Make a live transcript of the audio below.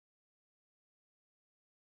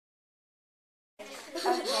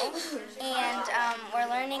Okay. And we're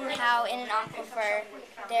learning how in an aquifer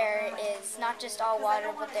there is not just all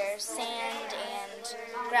water, but there's sand and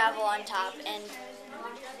gravel on top, and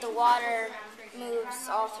the water moves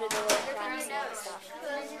all through the little cracks and stuff.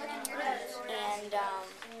 And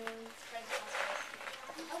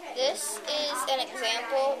this is an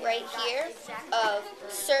example right here of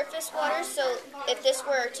surface water. So if this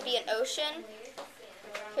were to be an ocean,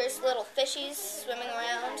 here's little fishies swimming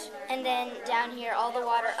around. and then down here, all the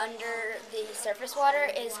water under the surface water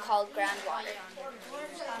is called groundwater.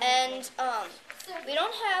 And we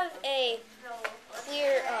don't have a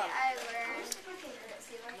clear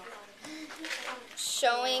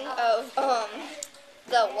showing of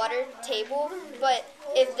the water table, but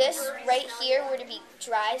if this right here were to be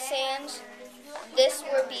dry sand, this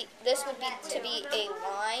would be to be a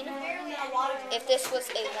line. If this was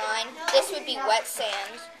a line, this would be wet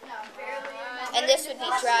sand, and this would be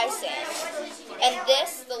dry sand. And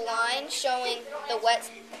this, the line showing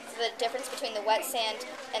the difference between the wet sand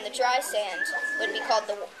and the dry sand, would be called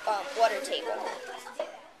the water table.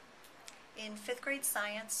 In 5th grade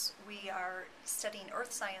science, we are studying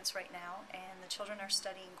earth science right now, and the children are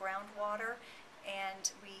studying groundwater, and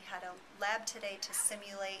we had a lab today to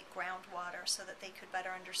simulate groundwater so that they could better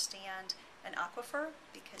understand an aquifer,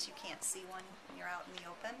 because you can't see one when you're out in the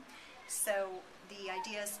open. So the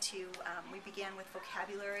idea is to, we began with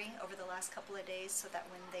vocabulary over the last couple of days, so that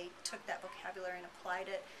when they took that vocabulary and applied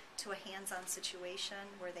it to a hands-on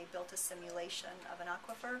situation where they built a simulation of an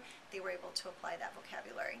aquifer, they were able to apply that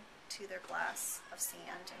vocabulary to their glass of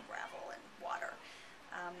sand and gravel and water.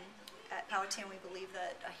 At Powhatan, we believe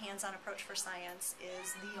that a hands-on approach for science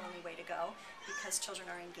is the only way to go, because children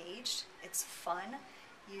are engaged, it's fun,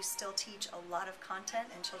 you still teach a lot of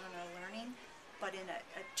content and children are learning, but in a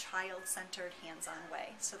child-centered, hands-on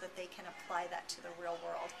way, so that they can apply that to the real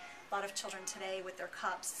world. A lot of children today with their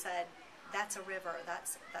cups said, that's a river,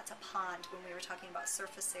 that's a pond, when we were talking about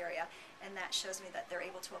surface area, and that shows me that they're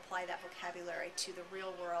able to apply that vocabulary to the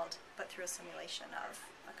real world, but through a simulation of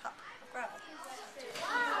a cup of gravel.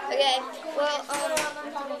 Okay, well,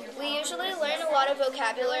 we usually learn a lot of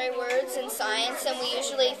vocabulary words in science, and we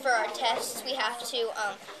usually, for our tests, we have to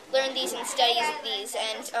learn these and study these,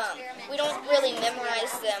 and we don't really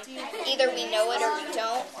memorize them. Either we know it or we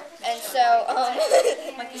don't, and so, a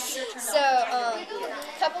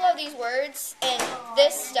couple of these words in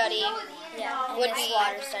this study would be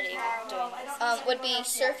water study we're doing this. would be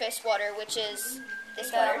surface water, which is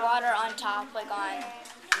this The water. water on top, like on,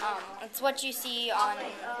 it's what you see on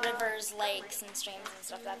rivers, lakes, and streams and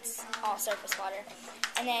stuff. That's all surface water.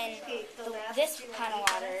 And then this kind of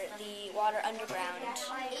water, the water underground,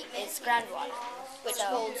 is groundwater, Which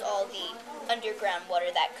holds all the underground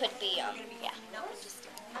water that could be, yeah.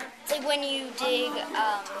 It's like when you dig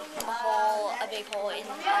a big hole in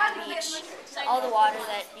the beach, all the water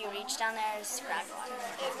that you reach down there is groundwater.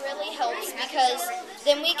 It really helps, because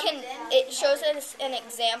then it shows us an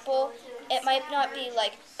example. It might not be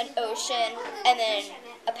like an ocean and then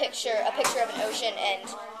a picture of an ocean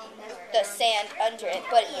and the sand under it,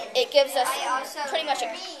 but it gives us pretty much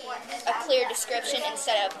a clear description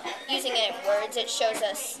instead of using it in words. It shows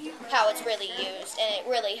us how it's really used, and it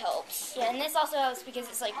really helps. Yeah, and this also helps because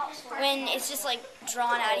it's like when it's just like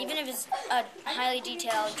drawn out, even if it's a highly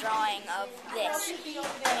detailed drawing of this,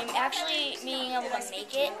 actually being able to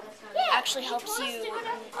make it actually helps you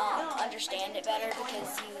understand it better,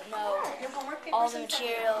 because you know all the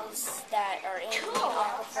materials that are in the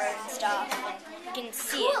aquifer and stuff, and you can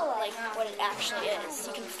see it like what it actually is.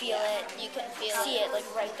 You can feel it. You can feel see it like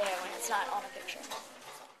right there when it's not on a picture.